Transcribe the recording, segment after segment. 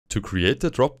To create a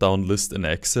drop-down list in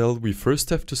Excel, we first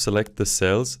have to select the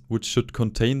cells which should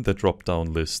contain the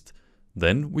drop-down list.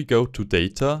 Then we go to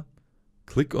Data,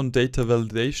 click on Data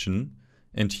Validation,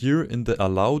 and here in the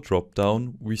Allow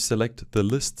drop-down we select the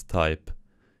list type.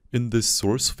 In this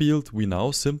source field we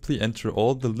now simply enter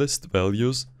all the list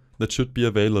values that should be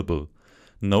available.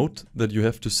 Note that you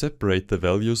have to separate the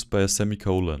values by a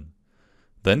semicolon.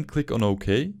 Then click on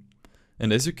OK,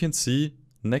 and as you can see,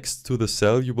 next to the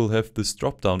cell you will have this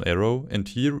drop-down arrow, and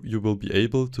here you will be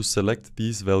able to select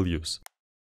these values.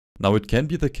 Now it can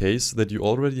be the case that you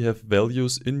already have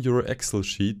values in your Excel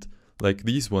sheet, like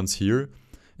these ones here,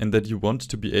 and that you want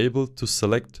to be able to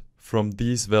select from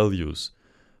these values.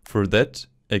 For that,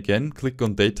 again click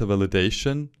on Data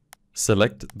Validation,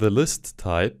 select the list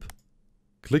type,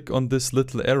 click on this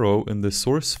little arrow in the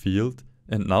source field,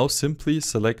 and now simply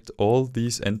select all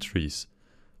these entries.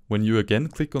 When you again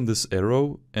click on this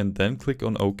arrow and then click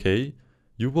on OK,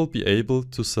 you will be able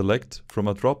to select from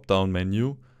a drop-down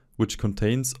menu which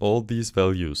contains all these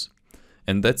values.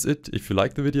 And that's it. If you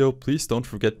like the video, please don't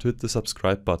forget to hit the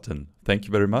subscribe button. Thank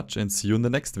you very much and see you in the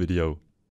next video.